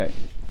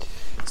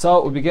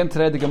So we begin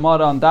today the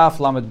Gemara on Daf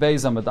Lamed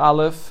Beis Amud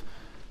Aleph,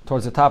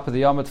 towards the top of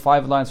the Yomid,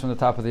 5 lines from the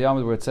top of the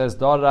Yomid, where it says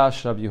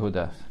Darash Rab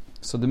Yehuda.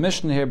 So the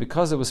Mishnah here,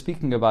 because it was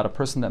speaking about a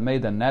person that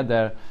made a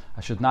neder,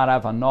 I should not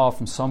have anah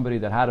from somebody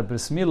that had a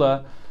bris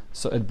milah,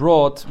 so it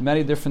brought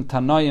many different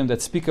Tanoim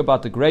that speak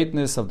about the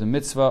greatness of the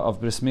mitzvah of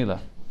bris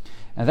milah.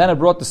 And then it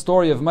brought the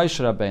story of Moshe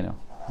Rabbeinu,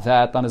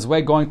 that on his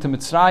way going to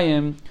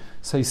Mitzrayim,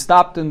 so he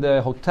stopped in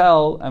the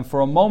hotel, and for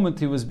a moment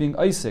he was being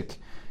Isaac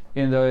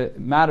in the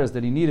matters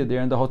that he needed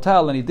there in the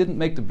hotel, and he didn't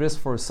make the bris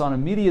for his son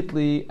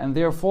immediately, and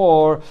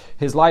therefore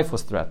his life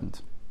was threatened.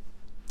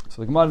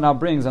 So the Gemara now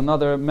brings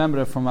another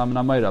member from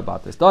Amnamayra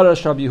about this.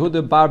 Darash Rabbi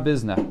Yehuda bar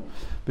Bizna.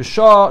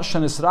 B'shah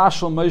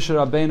shenisrashal Moshe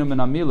Rabbeinu min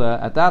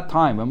Amila. At that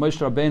time, when Moshe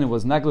Rabbeinu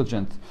was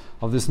negligent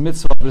of this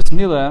mitzvah of bris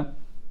milah,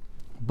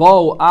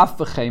 bo af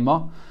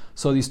v'chema.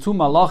 So these two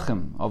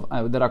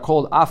malachim that are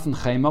called af and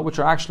chema, which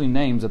are actually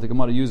names that the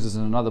Gemara uses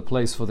in another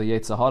place for the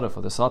Yetzer Hara,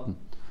 for the Satan.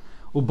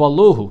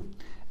 Ubaluhu.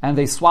 And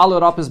they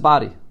swallowed up his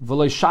body.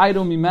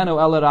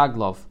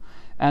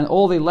 And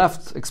all they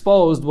left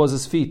exposed was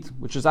his feet,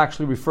 which is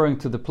actually referring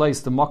to the place,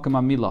 the Makam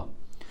Amila.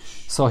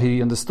 So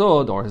he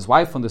understood, or his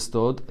wife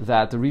understood,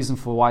 that the reason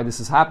for why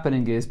this is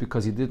happening is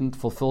because he didn't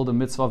fulfill the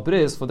mitzvah of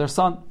bris for their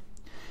son.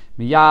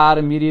 Miyar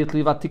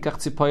immediately vatikach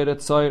tzipayret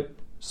tzoyer.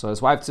 So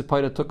his wife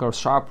Tzipayret took a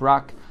sharp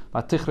rock,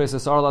 vatichres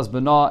es arlas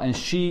bena, and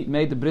she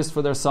made the bris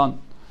for their son.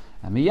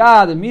 And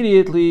miyad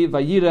immediately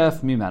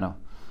vayiref mimeno.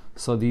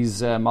 So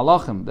these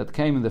malachim that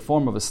came in the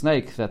form of a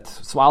snake that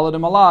swallowed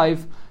him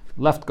alive,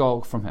 left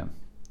go from him.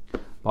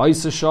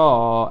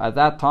 At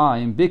that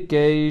time,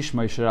 Bikesh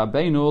Moshe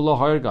Rabbeinu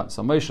lohargan.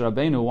 So Moshe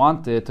Rabbeinu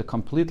wanted to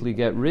completely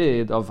get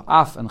rid of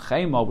Af and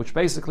Chema, which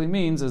basically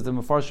means, as the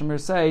Mefarshim here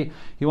say,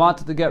 he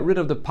wanted to get rid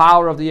of the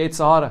power of the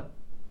Yetzer Hara.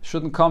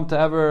 Shouldn't come to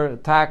ever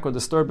attack or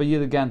disturb a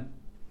Yid again.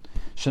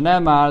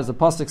 Shenemar, as the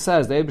Pasuk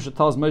says, the Eibusha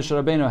tells Moshe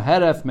Rabbeinu,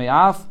 Heref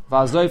me'af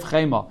va'azoiv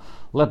Chema.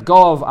 Let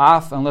go of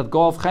Af and let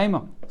go of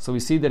Chema. So we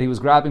see that he was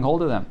grabbing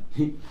hold of them.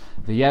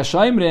 V'yesh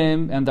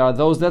oimrim, and there are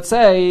those that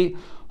say,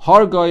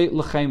 Hargoi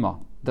l'chema,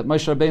 that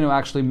Moshe Rabbeinu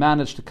actually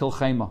managed to kill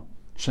Chema.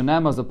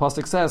 Shenem, as the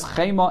pasuk says,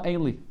 Chema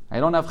ainli. I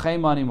don't have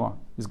Chema anymore.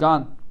 He's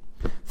gone.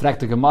 Fragt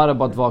the Gemara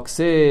but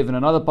v'aksiv, in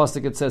another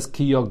pasuk it says,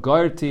 Ki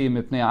yogarti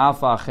mipnei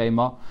afa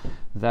Chema,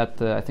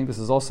 that I think this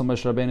is also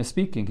Moshe Rabbeinu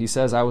speaking. He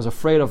says, I was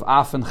afraid of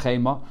Af and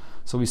Chema.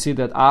 So we see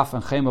that Af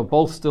and Chema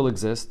both still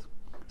exist.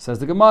 Says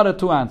the Gemara,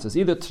 two answers.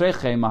 Either Trei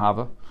Chema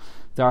hava.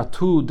 There are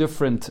two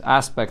different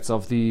aspects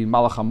of the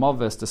Malach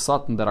HaMaves, the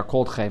Satan, that are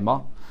called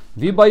Chema.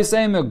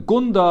 V'bayseime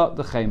gunda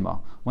the Chema.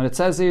 When it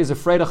says he is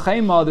afraid of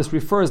Chema, this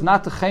refers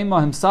not to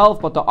Chema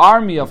himself, but the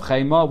army of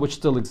Chema, which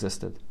still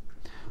existed.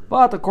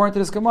 But according to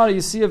this Gemara,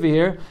 you see over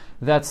here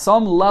that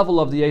some level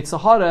of the Yetzer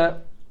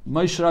Hara,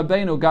 Moshe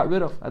Rabbeinu got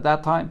rid of at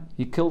that time.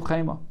 He killed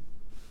Chema.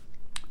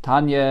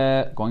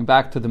 Tanya, going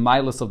back to the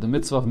milas of the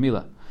mitzvah of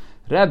Milah.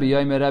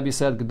 Rabbi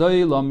said,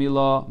 G'dayla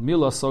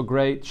Milah so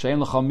great,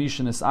 she'en l'cha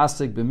mishin is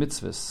asik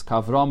b'mitzvahs,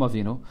 k'Avram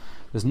Avinu.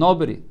 There's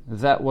nobody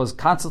that was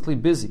constantly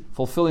busy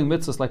fulfilling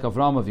mitzvahs like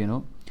Avram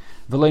Avinu.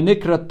 V'lo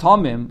nikra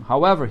Tomim,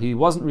 however, he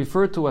wasn't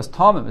referred to as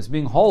Tomim, as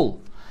being whole.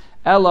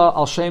 Ella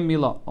al shem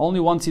Milah, only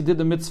once he did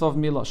the mitzvah of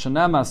Milah.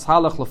 Shenemas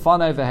halach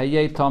lefanei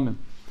v'hayei Tomim.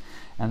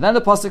 And then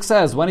the pasuk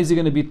says, when is he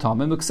going to be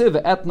Tomim? Uksiv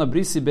etna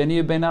brisi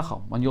beni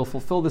beinecha, when you'll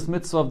fulfill this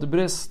mitzvah of the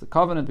bris, the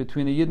covenant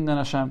between the Yidden and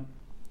Hashem.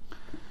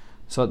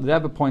 So the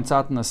Rebbe points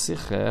out in the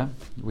Sikhe,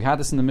 we had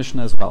this in the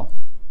Mishnah as well.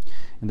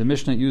 In the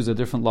Mishnah it used a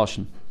different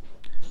lashon,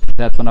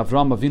 that when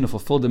Avram Avinu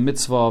fulfilled the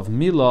mitzvah of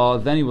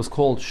Milah, then he was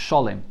called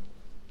Sholem.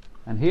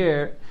 And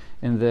here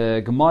in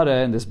the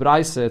Gemara, in this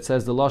Braise, it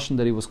says the lashon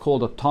that he was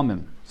called a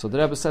Tomim. So the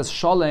Rebbe says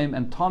Sholem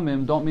and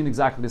Tomim don't mean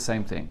exactly the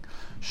same thing.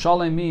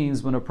 Sholem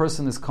means when a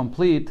person is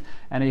complete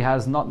and he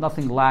has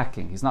nothing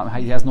lacking.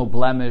 He has no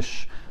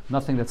blemish,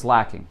 nothing that's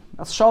lacking.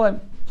 That's Sholem.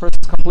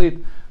 Person's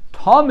complete.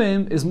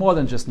 Tomim is more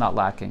than just not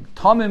lacking.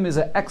 Tomim is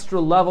an extra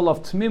level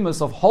of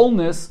tmimus, of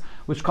wholeness,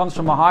 which comes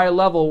from a higher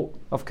level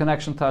of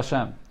connection to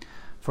Hashem.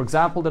 For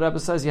example, the Rebbe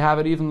says you have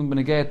it even when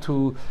you get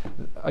to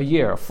a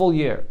year, a full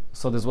year.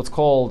 So there's what's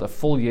called a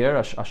full year,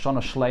 a Shana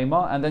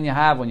Shlema, and then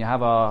when you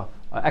have a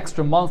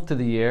extra month to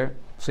the year,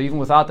 so even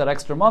without that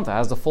extra month, it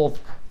has the full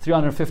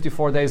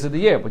 354 days of the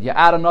year. But you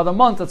add another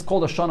month, that's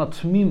called a Shana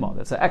Tmima.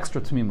 That's an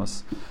extra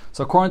Tmimus.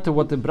 So according to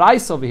what the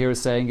Brais over here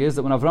is saying is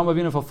that when Avram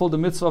Avinu fulfilled the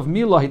mitzvah of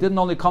Milah, he didn't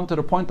only come to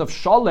the point of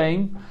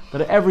Shalem, that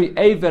every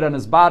Aver in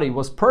his body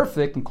was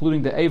perfect,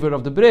 including the Aver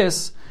of the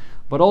Bris,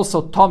 but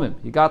also Tomim.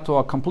 He got to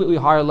a completely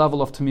higher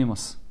level of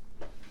Tmimus.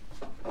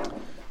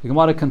 The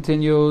Gemara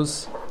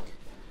continues,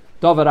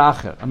 Davar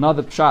Acher,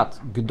 another pshat.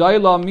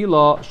 G'dayla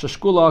Milah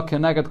sheshkula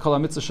keneged kol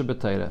ha-mitzvah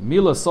shebeteira.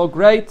 Milah is so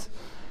great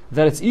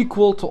that it's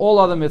equal to all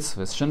other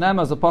mitzvahs.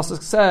 Shenem, as the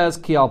pasuk says,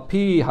 ki al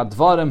pi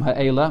hadvarim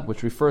ha'ela,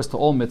 which refers to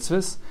all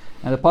mitzvahs,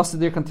 and the pasuk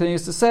there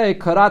continues to say,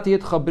 karati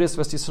itcha bris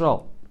ves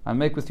Yisrael. I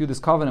make with you this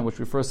covenant, which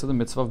refers to the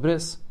mitzvah of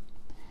bris.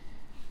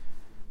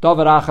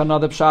 Davar acha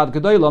another pshat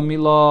gedola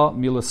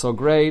mila so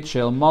great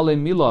shel male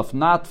mila if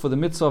not for the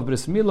mitzvah of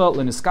bris mila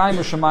leniskayim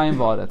ushamayim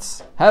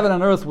v'aretz. Heaven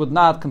and earth would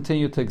not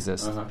continue to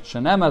exist.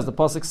 Shenem, as the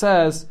pasuk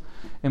says,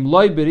 im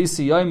loy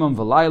berisi yoimim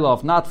v'layla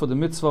if not for the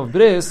mitzvah of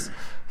bris.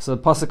 So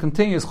the pasuk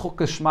continues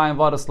chukas shmayim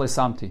v'aretz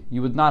leisamti.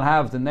 You would not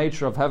have the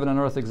nature of heaven and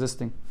earth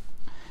existing.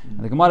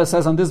 And the Gemara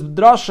says on this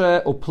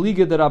drasha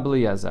upliga de Rabbi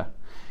Eliezer.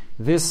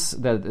 This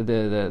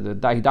the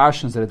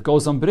Darshans that it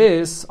goes on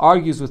bris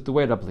argues with the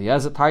way Rabbi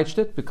Eliezer touched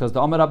it, because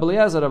the Amar Rabbi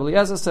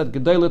Eliezer said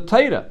Gedele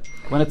Teira.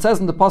 When it says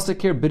in the pasuk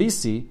here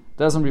brisi,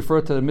 doesn't refer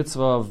to the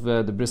mitzvah of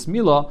the bris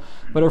milah,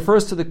 but it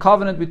refers to the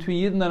covenant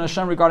between Yidden and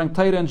Hashem regarding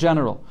Teira in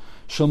general.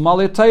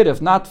 Shemale Teira, if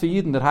not for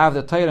Yidden that have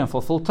the Teira and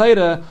fulfill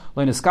Teira,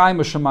 leiniskayim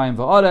b'shamayim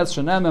v'aretz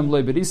shenemem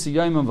le brisi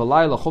yoimim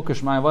v'layla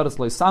chukash mayim v'aretz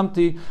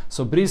leisamti.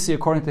 So brisi,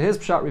 according to his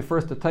pshat,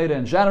 refers to Teira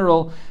in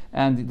general,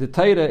 and the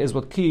Teira is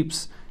what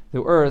keeps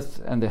the earth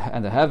and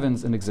the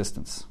heavens in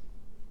existence.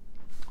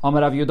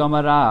 Amar Rav Yud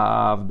Amar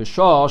Rav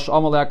B'shosh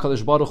Amalei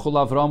HaKadosh Baruch Hu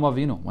L'Avram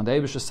Avinu. When the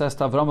Eibusha says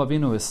to Avram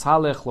Avinu,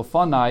 "Salech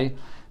lefanai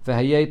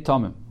v'hayei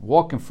tamim,"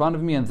 walk in front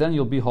of me and then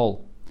you'll be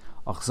whole.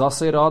 Ach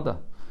zasei rada.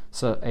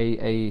 So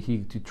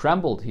he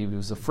trembled. He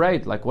was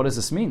afraid. Like, what does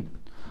this mean?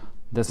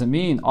 Does it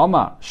mean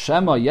Amar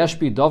Shema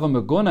Yeshbi Dava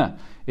Meguna?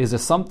 Is there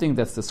something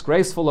that's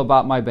disgraceful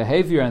about my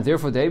behavior, and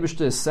therefore the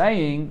Eibusha is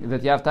saying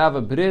that you have to have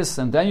a bris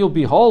and then you'll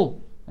be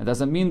whole? It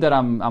doesn't mean that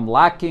I'm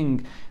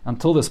lacking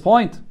until this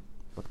point.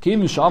 But when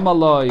the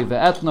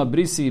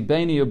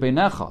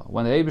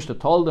Eibishter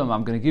told him,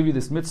 I'm going to give you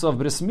this mitzvah of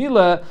bris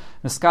milah,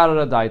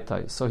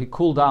 so he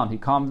cooled down, he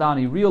calmed down,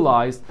 he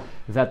realized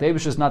that the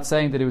Eibishter is not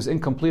saying that he was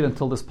incomplete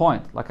until this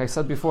point. Like I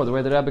said before, the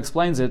way the Rebbe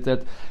explains it,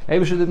 that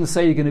Eibishter didn't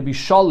say you're going to be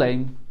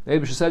sholem, the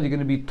Eibishter said you're going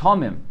to be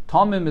tomim.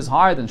 Tomim is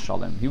higher than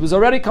sholem. He was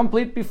already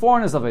complete before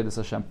in his Avodas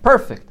Hashem,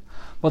 perfect.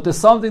 But there's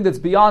something that's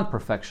beyond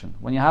perfection.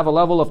 When you have a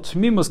level of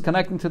tmimus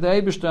connecting to the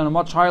Eibishter on a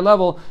much higher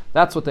level,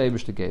 that's what the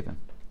Eibishter gave him.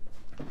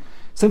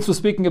 Since we're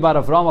speaking about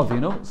Avram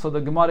Avinu, so the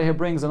Gemara here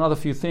brings another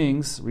few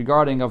things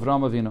regarding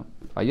Avram Avinu.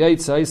 The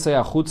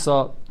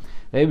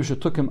Eibishter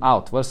took him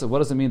out. What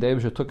does it mean the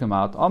Eibishter took him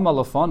out?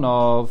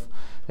 Avram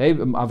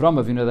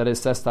Avinu, that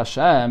is, says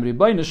Hashem,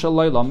 Ribono shel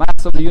olam,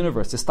 master of the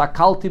universe,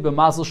 istakalti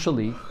b'mazel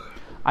sheli.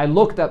 I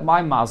looked at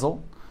my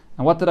mazel,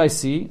 and what did I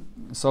see?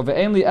 So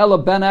ve'enli ela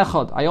ben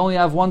echad, I only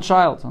have one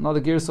child. Another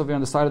gears over here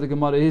on the side of the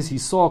Gemara is he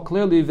saw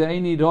clearly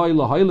ve'eni roi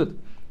lahoilid,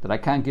 that I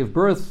can't give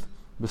birth.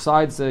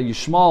 Besides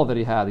Yishmael that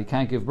he had, he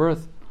can't give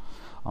birth.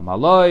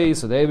 Amaloi,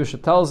 so the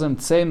Eibusha tells him,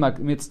 Tzei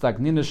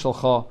mitztagnina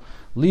shalcha,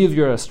 leave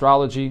your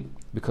astrology,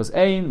 because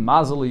ein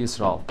mazel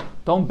Yisrael.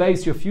 Don't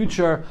base your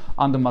future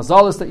on the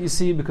mazalis that you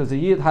see, because the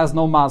Yid has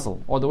no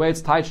mazel. Or the way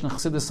it's taich in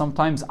Chassidus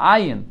sometimes,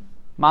 ayin,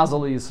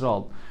 mazel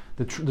Yisrael.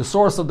 The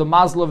source of the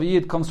mazel of a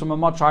Yid comes from a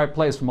much higher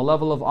place, from a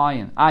level of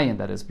ayin,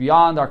 that is,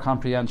 beyond our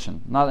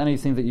comprehension, not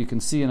anything that you can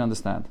see and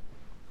understand.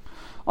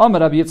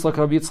 Rabbi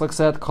Yitzchak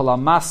said, Kol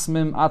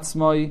masmim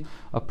atzmoi,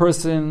 a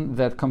person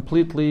that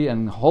completely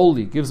and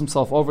wholly gives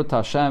himself over to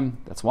Hashem,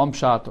 that's one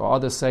pshat, or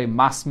others say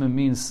masmim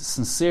means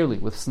sincerely,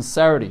 with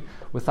sincerity,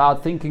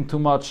 without thinking too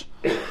much,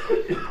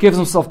 gives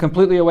himself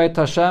completely away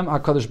to Hashem,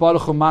 HaKadosh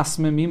Baruch Hu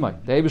masmim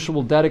imay, the Eibusha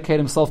will dedicate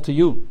himself to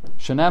you.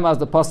 Shenem, as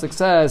the pasuk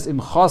says,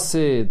 im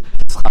chosid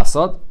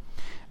chasad,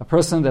 a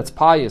person that's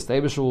pious, the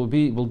Eibusha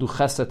will do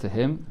chesed to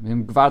him.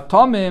 Im gvar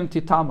tomim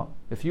titama.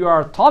 If you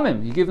are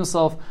tomim, you give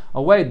yourself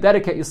away,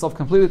 dedicate yourself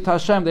completely to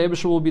Hashem, the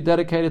Eibusha will be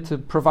dedicated to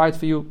provide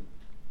for you.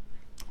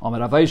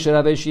 Rav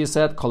Ashi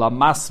said, Kol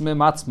masmim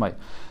atzmai.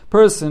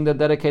 Person that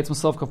dedicates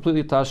himself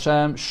completely to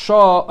Hashem,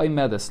 shah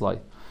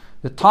oimedeslai.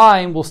 The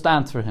time will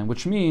stand for him,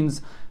 which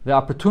means the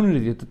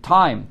opportunity, the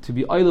time to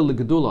be oile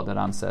legedula, that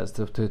Ran says,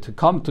 to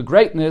come to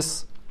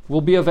greatness,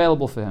 will be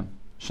available for him.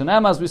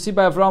 Shenem, as we see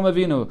by Avram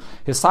Avinu,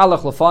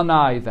 Hisalach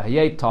lefanai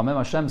v'hayei tamim.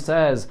 Hashem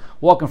says,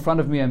 walk in front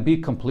of me and be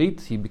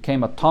complete. He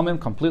became a tamim,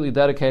 completely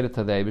dedicated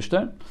to the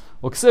Eibishter.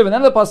 And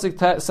then the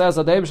pasuk says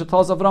that the Eibishter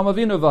tells Avram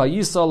Avinu,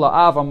 v'hayisa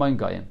la'av amoin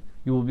gayim.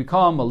 You will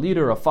become a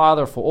leader, a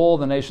father for all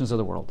the nations of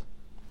the world.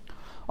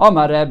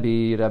 Amar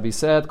Rabbi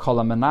said, Kol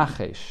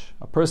menachesh,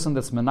 a person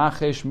that's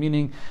menachesh,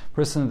 meaning a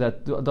person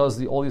that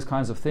does all these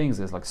kinds of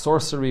things, is like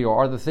sorcery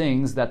or other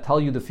things that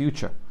tell you the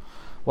future.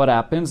 What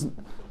happens?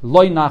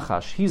 Loi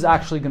nachash. He's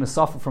actually going to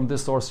suffer from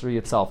this sorcery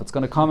itself. It's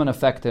going to come and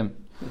affect him.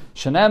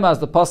 Shenem, as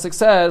the pasuk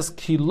says,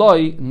 Ki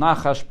loi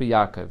nachash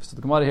b'Yaakov. So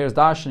the Gemara here is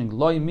darshaning.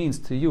 Loi means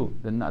to you.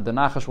 The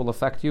nachash will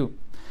affect you.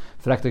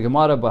 Frek the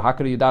Gemara, but how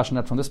could you darshan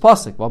that from this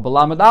pasuk? Well,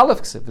 b'lamed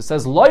aleph ksiv. It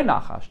says loi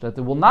nachash, that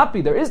there will not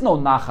be. There is no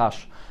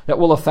nachash that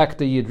will affect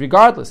the Yid,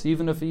 regardless,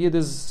 even if the Yid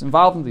is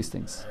involved in these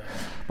things.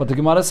 But the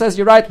Gemara says,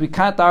 you're right, we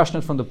can't darshan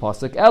it from the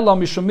pasuk. Ela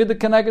mishum midah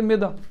keneged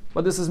midah.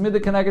 But this is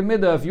midah keneged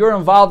midah. If you're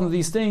involved in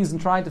these things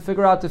and trying to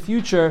figure out the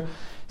future,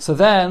 so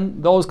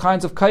then those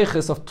kinds of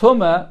kaiches of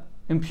tumah,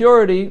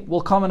 impurity,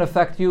 will come and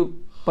affect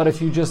you. But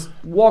if you just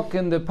walk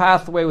in the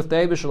pathway with the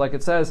Eibusha, like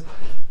it says,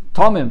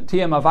 tomim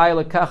tiem avay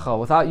lekecha,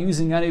 without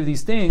using any of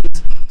these things,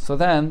 so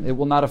then it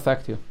will not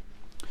affect you.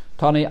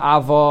 Tani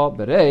Ava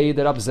berei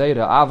the Rab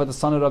Zera. Ava, the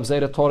son of Rab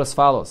Zera, taught as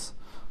follows.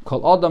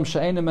 Kol Adam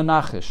she'einu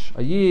menachish.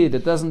 A Yid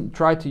that doesn't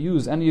try to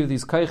use any of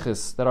these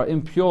keiches that are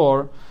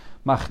impure,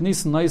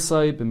 machnis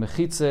noisai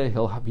b'mechitze,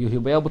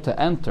 he'll be able to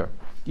enter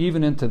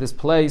even into this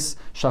place.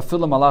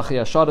 Shafila malachi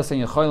yashadas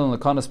and yecholim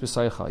lekanas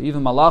b'seicha.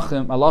 Even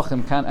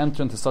malachim can't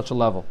enter into such a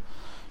level.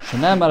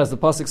 Shenemar, as the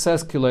pasuk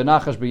says, Kiloi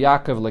nachash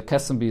b'Yaakov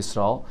lekesem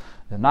b'Yisrael.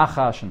 The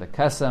nachash and the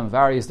kesem,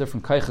 various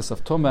different keiches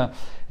of tumah,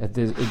 it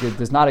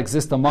does not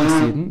exist amongst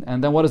Eden.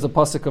 And then what does the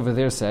pasuk over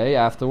there say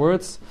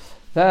afterwards?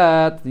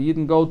 That the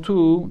Yidden go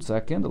to,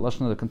 second, the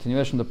lashon of the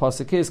continuation of the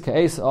pasuk is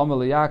Ke'es Omer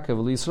Yaakov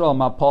Yisrael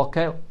Ma Paul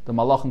Kel. The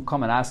Malachim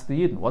come and ask the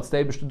Yidden, what's the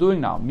Eibishter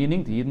doing now?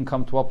 Meaning the Yidden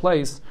come to a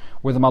place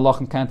where the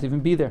Malachim can't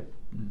even be there.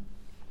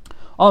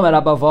 Omer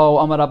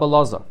Abavo, Omer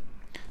Abalazar.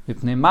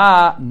 Mipnei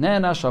Ma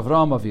Nenash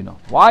Avram Avinu.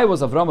 Why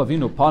was Avram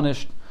Avinu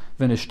punished?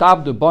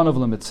 V'nishtabdu bonav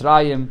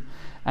leMitzrayim,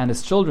 and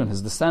his children,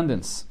 his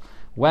descendants,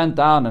 went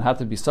down and had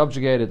to be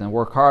subjugated and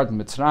work hard in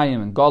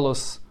Mitzrayim and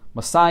Golus,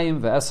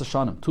 Masayim ve'es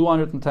Hashanim,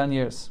 210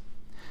 years.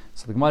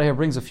 So the Gemara here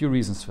brings a few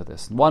reasons for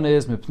this. One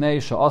is Mipnei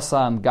she'asa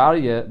and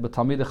Garye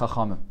b'Talmidei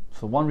Chachamim.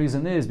 So one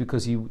reason is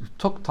because he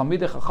took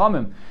Talmidei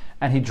Chachamim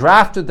and he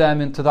drafted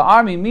them into the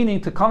army, meaning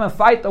to come and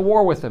fight the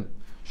war with him.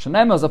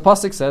 Shenem, as the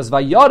pasuk says,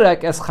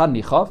 Vayorek es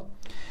chanichav,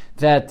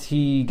 that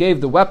he gave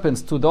the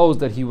weapons to those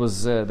that he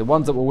was the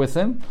ones that were with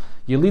him.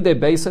 Yelidei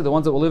Beisa, the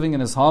ones that were living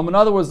in his home. In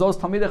other words, those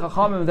Talmidei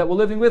Chachamim that were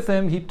living with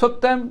him, he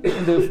took them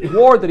in the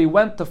war that he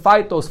went to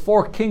fight those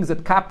 4 kings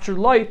that captured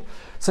Lot.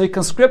 So he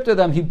conscripted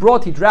them, he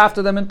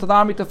drafted them into the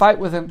army to fight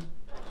with him.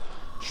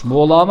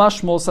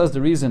 Shmuel says the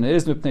reason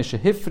is because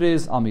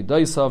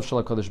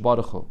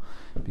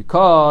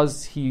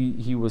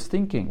he was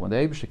thinking, when the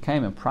Eibishter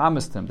came and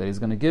promised him that he's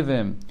going to give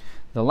him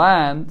the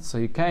land, so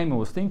he came and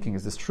was thinking,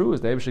 is this true?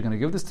 Is the Eibishter going to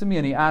give this to me?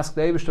 And he asked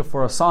the Eibishter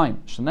for a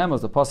sign. Shenem, as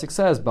the pasuk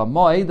says,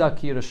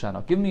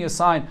 give me a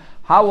sign.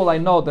 How will I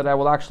know that I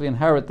will actually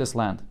inherit this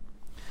land?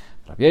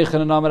 Rabbi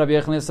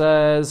Yochanan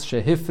says,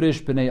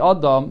 "Shehifrish b'nei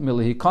Adam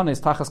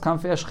milihikonis tachas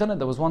kanfei Shechina."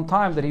 There was one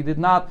time that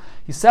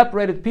he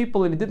separated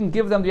people and he didn't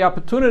give them the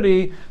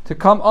opportunity to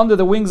come under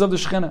the wings of the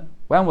Shechina.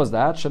 When was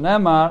that?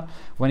 Shenemar,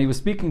 when he was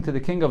speaking to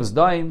the king of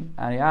Sdoim,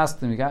 and he asked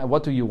him,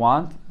 "What do you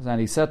want?" And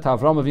he said to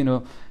Avram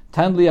Avinu,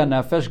 "Ten li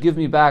nefesh, give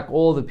me back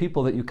all the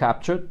people that you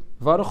captured.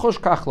 V'aruchush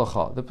kach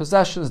lacha, the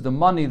possessions, the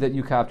money that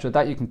you captured,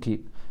 that you can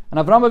keep." And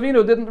Avram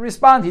Avinu didn't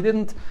respond.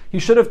 He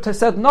should have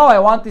said, "No, I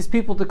want these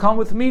people to come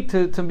with me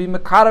to be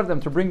mekar of them,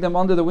 to bring them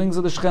under the wings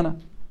of the Shechina."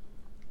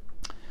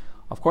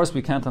 Of course,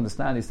 we can't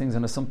understand these things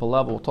on a simple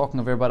level. We're talking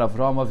over about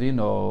Avram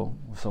Avinu.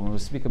 So when we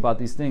speak about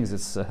these things,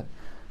 it's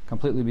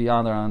completely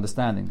beyond our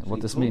understanding of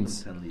what this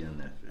means.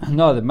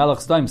 No, the Melech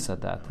Sdoim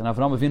said that. And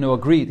Avram Avinu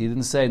agreed. He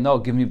didn't say, "No,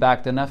 give me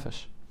back the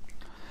nefesh."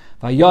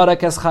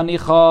 Vayorek es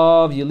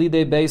chanichav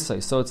yelidei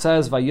beisai. So it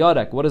says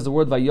Vayorek. What does the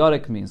word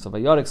Vayorek mean? So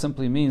Vayorek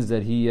simply means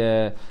that he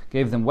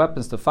gave them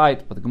weapons to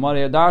fight. But the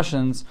Gemara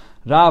darshans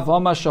Rav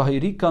Oma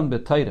Shahirikan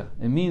b'Torah.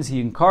 It means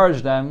he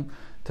encouraged them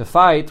to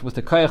fight with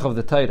the koyach of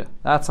the Torah.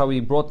 That's how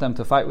he brought them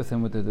to fight with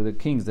him with the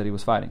kings that he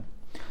was fighting.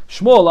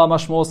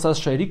 Shmuel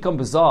says Shahirikan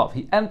b'Zav.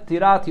 He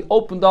emptied out. He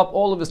opened up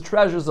all of his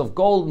treasures of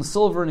gold and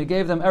silver, and he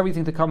gave them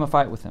everything to come and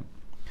fight with him.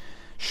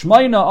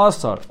 Shmaina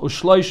Asar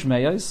Ushloish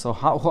Meyos. So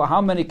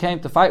how many came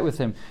to fight with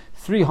him?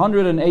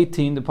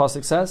 318, the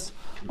pasuk says.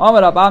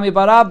 Amar Abami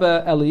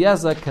Barabe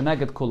Eliezer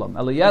Keneged Kulam.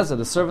 Eliezer,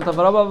 the servant of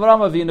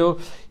Avram Avinu,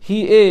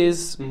 he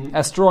is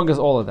as strong as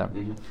all of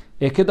them.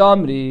 Iked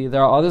Amri,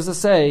 there are others that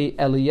say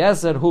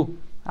Eliezer who?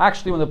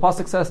 Actually, when the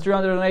pasuk says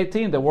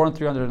 318, there weren't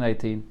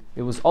 318.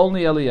 It was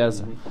only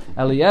Eliezer.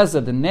 Eliezer,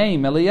 the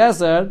name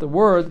Eliezer, the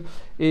word,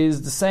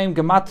 is the same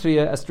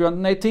gematria as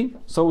 318.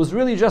 So it was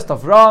really just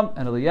Avram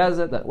and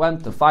Eliezer that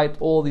went to fight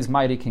all these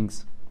mighty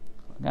kings.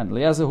 Again,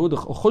 Eliezer hu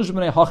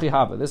d'chushbnei hachi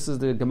habe. This is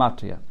the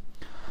gematria.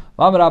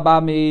 V'amar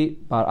Abami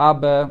bar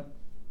Abba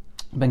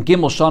ben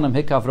Gimel Shanim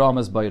hik Avram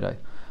es Bayrei.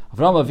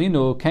 Avram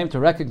Avinu came to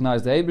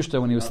recognize the Eibishter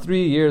when he was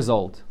 3 years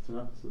old. It's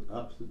an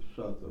opposite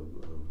shot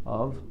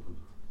Of?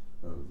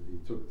 He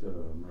took the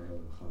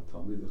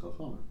Talmidei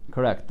Chachamim.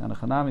 Correct. And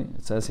Hanami,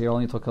 it says here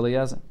only took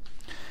Eliezer.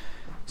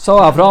 So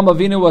Avram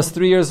Avinu was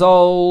 3 years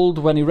old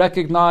when he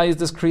recognized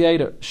this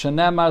creator.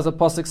 Shenemar, as the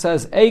pasuk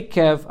says,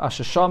 Eikev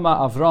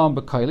asheshama Avram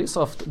b'koili.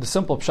 So the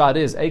simple pshat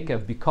is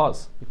Eikev,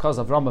 because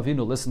Avram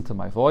Avinu listened to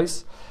my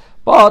voice.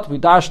 But we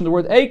dash in the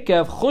word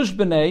Eikev, chush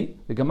b'nei,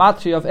 the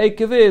gematria of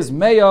Eikev is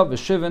Meya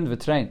v'shivin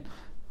v'trein.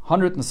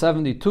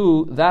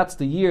 172, that's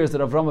the years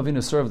that Avram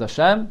Avinu served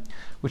Hashem,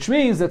 which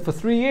means that for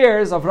 3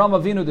 years Avram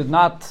Avinu did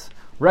not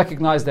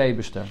recognize the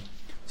Eibishter.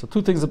 So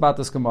 2 things about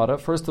this Gemara.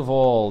 First of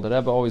all, the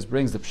Rebbe always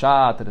brings the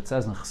pshat that it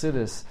says in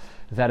Chassidus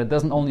that it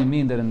doesn't only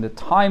mean that in the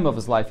time of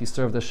his life he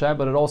served Hashem,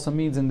 but it also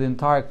means in the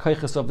entire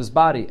kaiches of his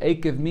body.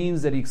 Eikev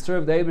means that he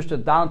served the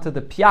Eibishter down to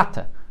the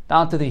piyata,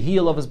 down to the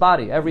heel of his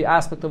body. Every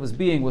aspect of his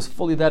being was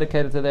fully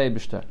dedicated to the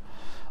Eibishter.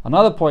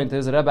 Another point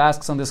is, the Rebbe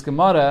asks on this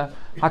Gemara,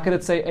 how could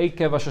it say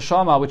Eikev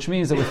Ashashama, which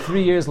means there were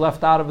 3 years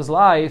left out of his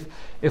life,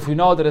 if we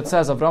know that it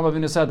says, Avram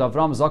Avinu said,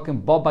 Avram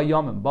Zakim Baba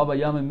Yamim. Baba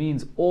Yamim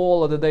means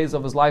all of the days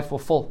of his life were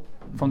full,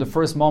 from the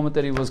first moment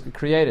that he was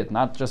created,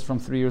 not just from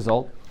 3 years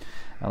old.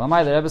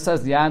 Elamai, the Rebbe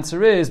says the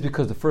answer is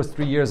because the first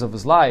 3 years of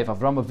his life,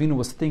 Avraham Avinu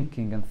was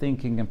thinking and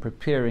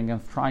preparing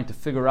and trying to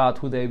figure out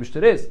who the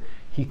Eibishter is.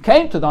 He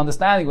came to the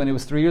understanding when he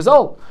was 3 years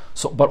old.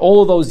 So, but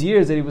all those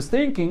years that he was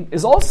thinking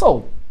is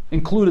also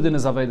included in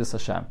his Avodas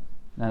Hashem.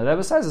 And the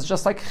Rebbe says it's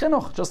just like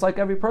chinuch, just like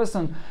every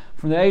person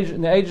from the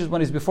ages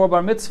when he's before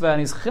bar mitzvah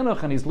and he's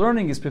chinuch and he's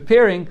learning, he's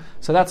preparing.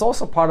 So that's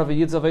also part of a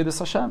yid's Avodas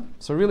Hashem.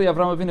 So really,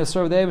 Avraham Avinu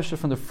served the Eibishter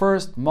from the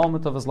first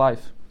moment of his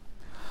life.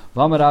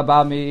 Rami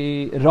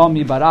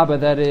Baraba,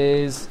 that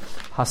is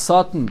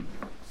Hasatan,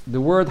 the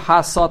word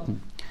Hasatan,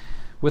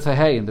 with a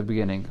hey in the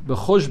beginning.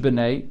 B'chush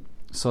b'nei,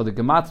 so the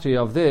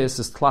gematria of this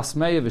is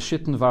Tlasmei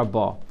v'shitten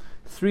varba,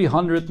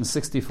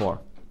 364.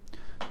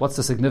 What's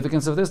the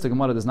significance of this? The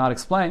Gemara does not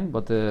explain,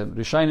 but the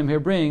Rishonim here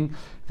bring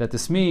that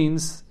this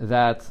means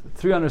that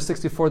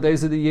 364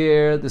 days of the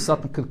year, the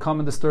Satan could come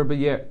and disturb a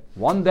year.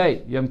 One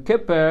day, Yom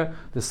Kippur,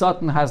 the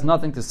Satan has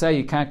nothing to say,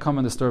 he can't come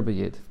and disturb a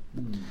yid.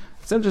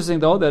 It's interesting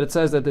though that it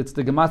says that it's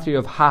the gematria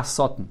of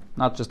Ha-Satan,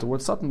 not just the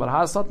word Satan, but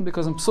Ha-Satan,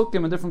 because in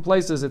Psukim in different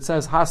places it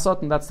says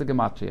Ha-Satan, that's the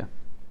gematria.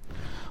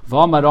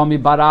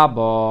 V'amarami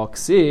barabo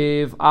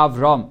ksiv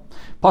Avram.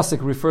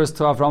 Pasuk refers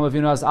to Avram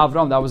Avinu as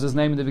Avram. That was his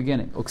name in the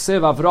beginning.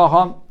 Uksiv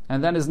Avraham,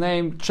 and then his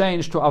name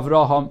changed to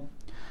Avraham.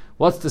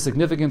 What's the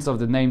significance of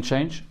the name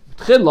change?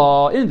 In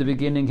the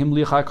beginning, he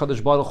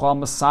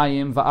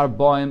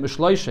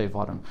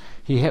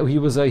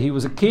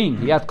was a king.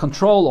 He had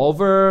control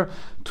over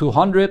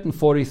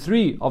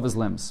 243 of his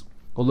limbs.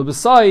 And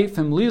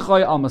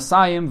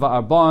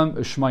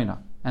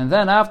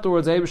then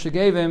afterwards, Eibusha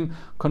gave him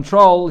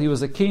control. He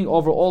was a king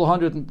over all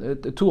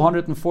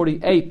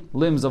 248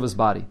 limbs of his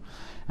body.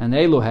 And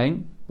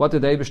Elohein, what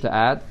did Eibusha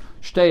add?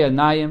 Shtei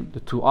Anayim, the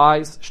 2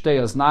 eyes.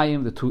 Shtei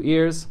Aznayim, the 2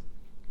 ears.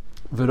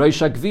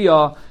 V'roisha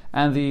Gviya,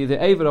 and the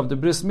Aver of the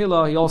Bris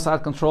Milah, he also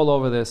had control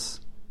over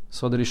this.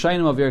 So the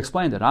Rishonim over here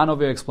explained it. Ran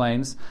over here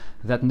explains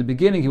that in the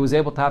beginning he was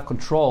able to have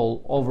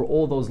control over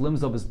all those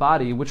limbs of his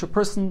body, which a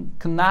person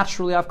can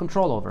naturally have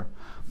control over.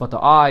 But the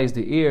eyes,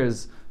 the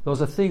ears,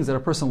 those are things that a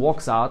person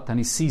walks out and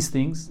he sees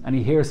things and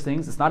he hears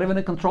things. It's not even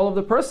in control of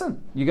the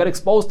person. You get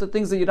exposed to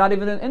things that you're not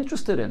even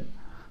interested in.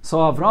 So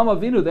Avraham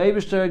Avinu, the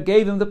Eibishter,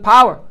 gave him the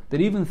power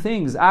that even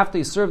things after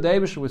he served the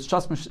Eibishter with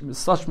such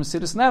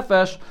Mesiras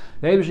Nefesh,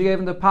 the Eibishter gave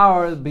him the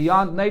power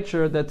beyond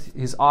nature that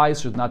his eyes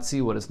should not see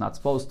what it's not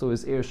supposed to,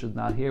 his ears should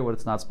not hear what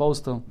it's not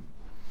supposed to.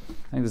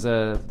 I think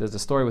there's a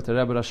story with the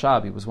Rebbe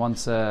Rashab. He was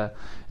once in a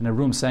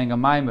room saying a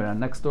maimer, and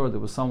next door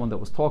there was someone that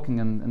was talking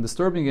and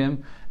disturbing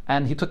him,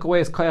 and he took away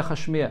his koyach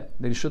hashmiya,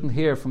 that he shouldn't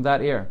hear from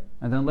that ear.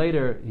 And then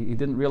later he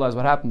didn't realize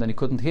what happened, and he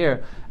couldn't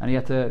hear, and he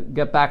had to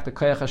get back the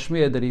koyach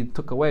hashmiya that he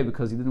took away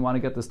because he didn't want to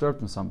get disturbed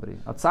from somebody.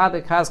 A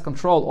tzaddik has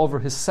control over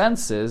his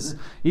senses,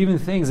 even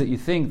things that you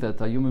think that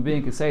a human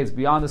being could say it's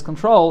beyond his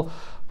control,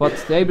 but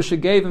the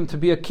Eibusha gave him to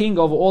be a king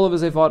over all of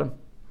his evarim.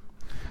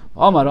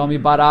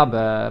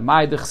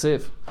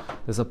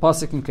 There's a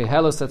pasuk in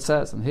Kehelos that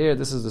says, and here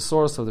this is the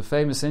source of the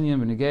famous inyan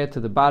when you get to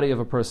the body of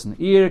a person.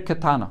 Ir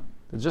Ketana.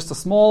 It's just a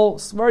small,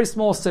 very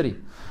small city.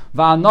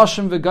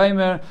 Va'anoshim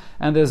v'gaimer,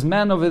 and there's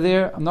men over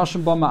there.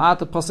 Anoshim b'ma'at,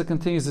 the pasuk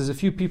continues, there's a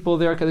few people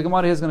there. Okay, the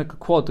Gemara here is going to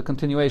quote the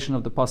continuation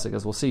of the pasuk,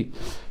 as we'll see.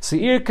 So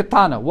Ir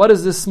Ketana, what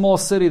is this small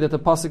city that the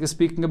pasuk is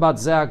speaking about?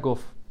 Ze'aguf.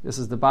 This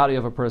is the body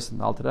of a person.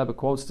 The Alter Rebbe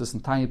quotes this in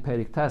Tanya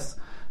Perik Tes.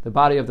 The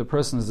body of the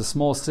person is the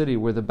small city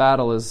where the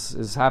battle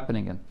is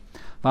happening in.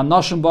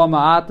 V'anoshim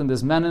b'ma'at, and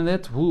there's men in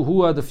it.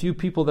 Who are the few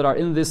people that are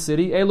in this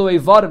city? Elo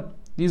evarim.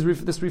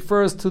 This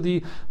refers to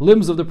the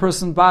limbs of the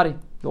person's body,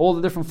 all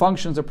the different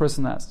functions a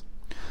person has.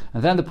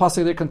 And then the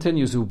pasuk there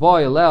continues,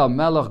 Uboy Elel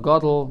Melech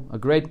Gadol, a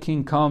great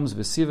king comes,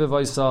 V'sive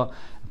Vaisa,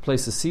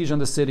 places siege on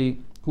the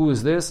city. Who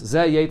is this?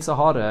 Zeh Yetzer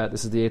Hara.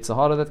 This is the Yetzer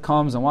Hara that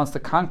comes and wants to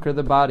conquer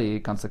the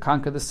body, wants to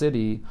conquer the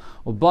city.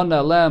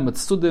 Ubana Eleh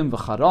Mitzudim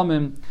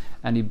V'charamim,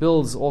 and he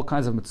builds all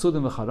kinds of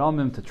Mitzudim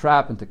V'charamim to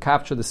trap and to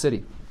capture the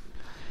city.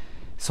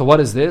 So what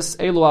is this?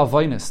 Elu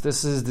Avainis.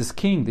 This is this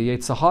king, the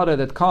Yetzer Hara,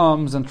 that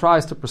comes and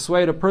tries to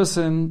persuade a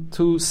person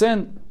to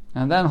sin,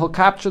 and then he'll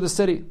capture the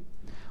city.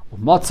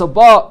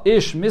 Matzabah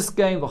ish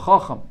miskein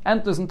v'chacham,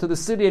 enters into the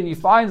city and he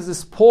finds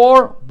this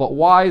poor but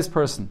wise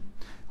person.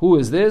 Who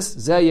is this?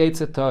 Zeh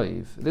Yetzer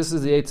Tov. This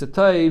is the Yetzer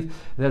Tov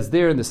that's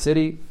there in the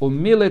city.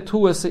 Umilet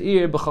hu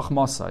seir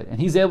b'chachmasai,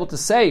 and he's able to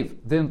save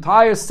the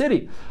entire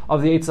city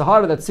of the Yetzer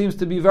Hara that seems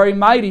to be very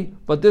mighty,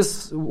 but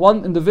this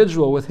one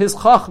individual with his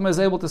chachma is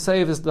able to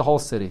save the whole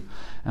city.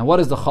 And what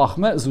is the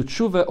chachma? Zu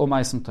tshuva o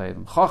ma'asim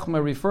tovim.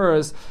 Chachma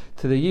refers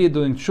to the yid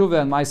doing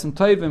tshuva and ma'asim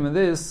tovim, and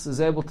this is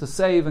able to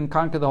save and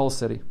conquer the whole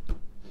city.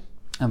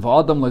 And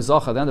v'adam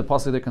loizacha, then the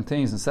pasuk there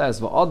continues and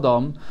says,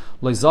 v'adam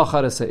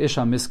loizacha es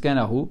ha'isha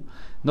miskenahu.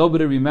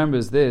 Nobody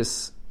remembers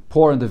this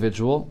poor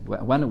individual.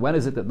 When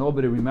is it that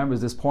nobody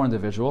remembers this poor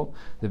individual?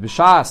 The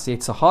b'shas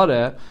Yetzer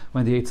Hara,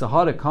 when the Yetzer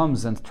Hara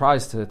comes and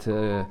tries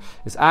to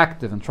is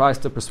active and tries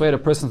to persuade a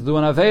person to do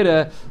an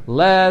aveda,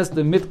 les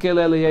the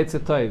mitkele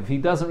Yetzer Tov. He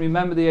doesn't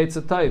remember the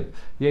Yetzer Tov.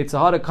 The Yetzer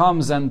Hara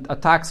comes and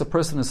attacks a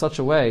person in such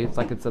a way. It's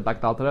like the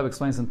Alter Rebbe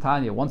explains in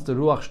Tanya. Once the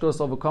Ruach Shtus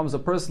overcomes a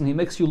person, he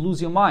makes you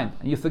lose your mind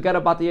and you forget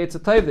about the Yetzer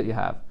Tov that you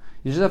have.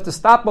 You just have to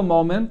stop a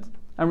moment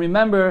and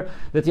remember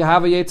that you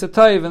have a Yetzer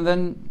Tov, and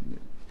then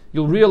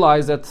you'll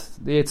realize that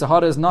the Yetzer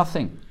Hara is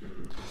nothing.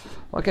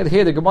 Okay,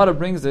 here the Gemara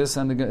brings this,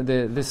 and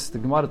the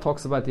Gemara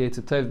talks about the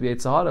Yetzer Tov, the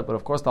Yetzer Hara, but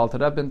of course the Alter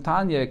Rebbe in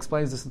Tanya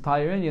explains this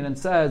entire Inyan and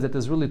says that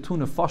there's really two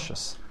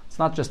nefashos. It's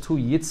not just two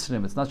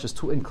yitzrim, it's not just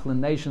two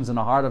inclinations in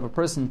the heart of a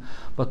person,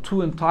 but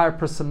two entire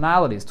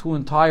personalities, two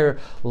entire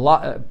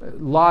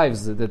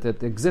lives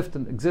that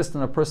exist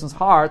in a person's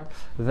heart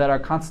that are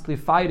constantly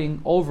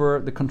fighting over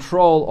the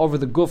control over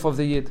the guf of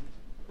the yid.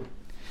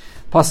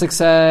 Pasuk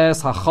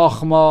says,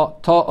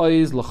 "Ha-chochma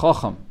ta'oiz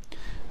l'chocham."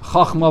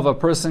 Chochma of a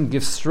person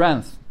gives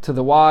strength to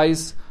the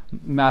wise,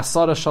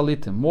 me'asara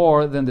shalitim,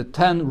 more than the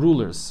 10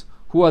 rulers.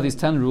 Who are these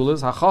 10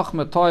 rulers?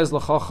 Ha-chochma ta'oiz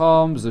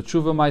l'chocham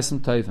z'tshuva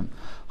ma'asim tovim.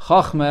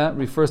 Chachma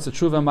refers to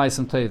tshuva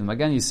ma'asim tovim.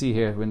 Again, you see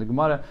here when the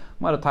Gemara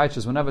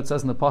teaches, whenever it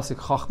says in the pasuk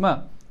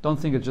chachma, don't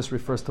think it just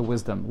refers to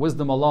wisdom.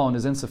 Wisdom alone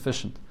is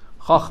insufficient.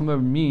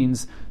 Chachma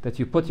means that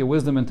you put your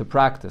wisdom into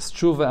practice.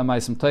 Tshuva and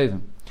ma'asim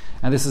tovim.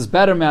 And this is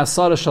better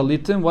me'asara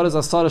shalitim. What does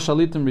asara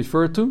shalitim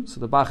refer to? So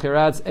the Bachir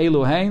adds,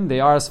 Eluhain,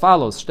 they are as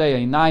follows.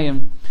 Shtei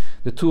einayim,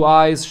 the 2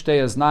 eyes,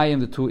 shtei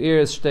aznayim, the 2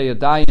 ears, shtei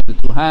yadayim,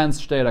 the 2 hands,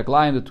 shtei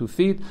raglayim, the 2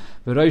 feet,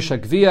 v'roish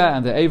hagvia,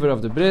 and the aver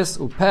of the bris,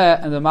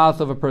 upeh, and the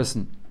mouth of a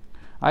person.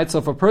 Right, so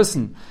if a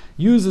person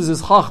uses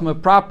his chachma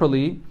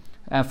properly,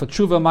 and for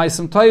tshuva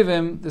ma'asim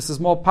tovim, this is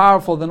more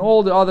powerful than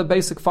all the other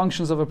basic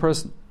functions of a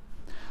person.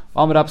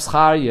 Amar Rab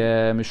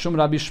Zcharia, Mishum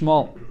Rabbi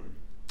Shmuel,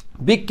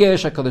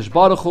 Bikesh HaKadosh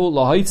Baruch Hu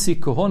Lahaitzi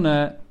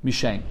Kohuna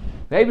Mishem.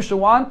 The Eibusha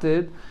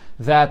wanted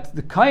that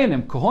the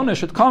Kayanim, Kohuna,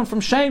 should come from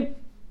Shem.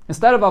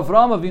 Instead of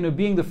Avraham Avinu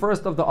being the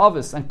first of the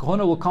Avis, and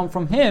Kohuna will come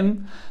from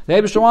him, the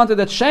Eibusha wanted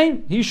that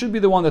Shem, he should be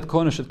the one that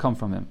Kohuna should come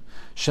from him.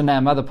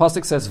 Shenema, the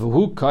pasuk says,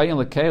 "V'hu kayin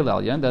lekeil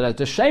elyon," that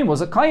the Shem was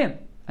a kayin,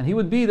 and he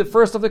would be the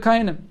first of the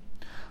kayinim.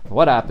 But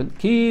what happened?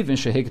 Kiv in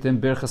shehiktim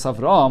birchas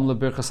Avraham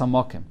lebirchas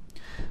Hamakim.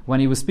 When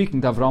he was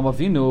speaking to Avraham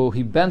Avinu,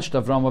 he benched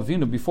Avraham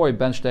Avinu before he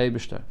benched the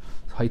Eibishter.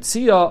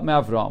 Haitzia me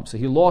Avraham. So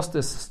he lost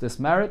this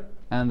merit,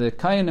 and the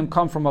kayinim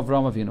come from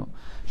Avraham Avinu.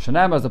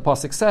 Shenema, as the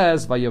pasuk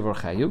says,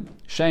 "Vayevorcheyu."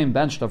 Shem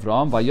benched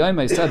Avraham.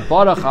 Vayoyme said,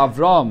 "Barach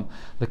Avraham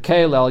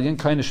lekeil elyon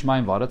kayin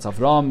shemaim varetz."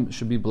 Avraham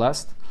should be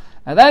blessed.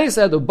 And then he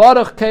said,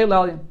 "Ubarach keil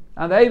elyon,"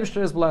 and the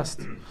Eibishter is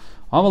blessed.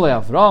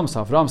 Amalei Avram,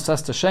 so Avram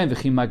says to Shem,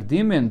 "V'chi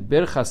magdimin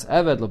birchas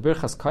eved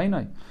lebirchas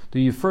kainai." Do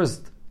you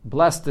first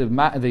bless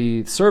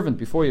the servant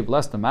before you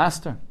bless the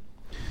master?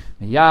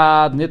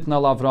 Miyad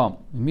nitna l'Avram.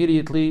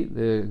 Immediately,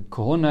 the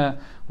kohuna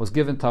was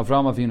given to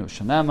Avram Avinu.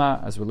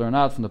 Shenema, as we learn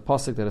out from the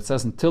pasuk that it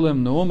says in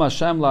Tilim, "Neum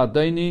Hashem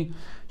la'adayni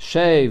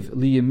shev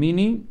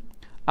liyamini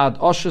ad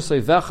oshes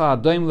oivecha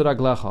adoim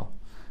l'raglecha."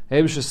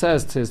 Eibusha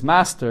says to his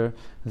master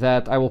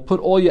that I will put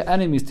all your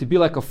enemies to be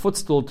like a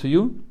footstool to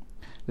you.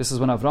 This is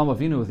when Avraham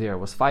Avinu there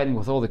was fighting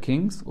with all the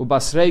kings.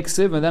 Ubasrei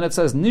ksiv, and then it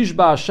says,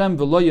 Nishba Hashem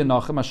v'lo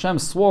yenachem. Hashem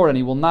swore, and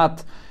he will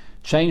not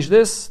change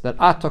this, that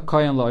ata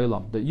kayin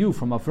la'ilam, that you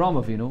from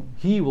Avraham Avinu,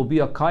 he will be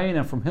a kayin,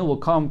 and from him will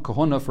come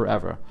kahuna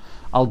forever.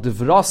 Al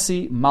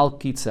divrasi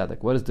malki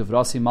tzedek. What does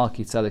divrasi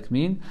malki tzedek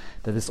mean?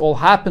 That this all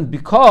happened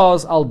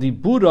because al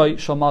diburai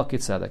shal malki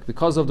tzedek,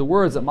 because of the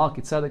words that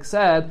Malki Tzedek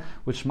said,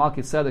 which Malki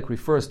Tzedek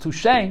refers to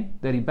Shem,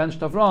 that he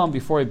benched Avram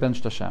before he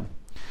benched Hashem.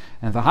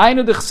 And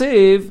v'hainu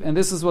d'chsiv, and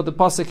this is what the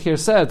pasuk here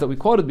says that we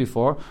quoted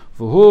before,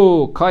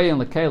 v'hu kayin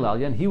lekeil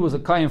elyon, he was a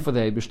kayin for the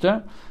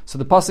Eibishter. So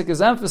the pasuk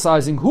is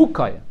emphasizing who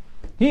kayin.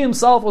 He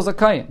himself was a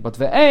kayin, but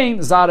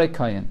ve'ein zare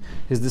kayin.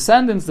 His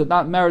descendants did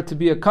not merit to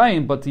be a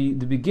kayin, but the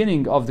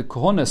beginning of the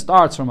kohuna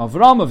starts from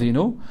Avram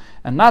Avinu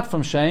and not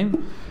from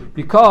Shem,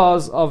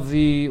 because of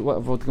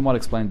what the Gemara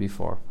explained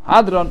before.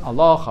 Hadran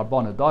Allah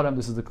Harban Nedarim.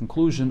 This is the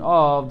conclusion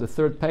of the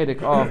 3rd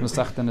Perek of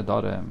Masechta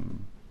Nedarim.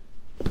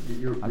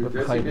 You're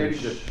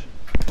designating that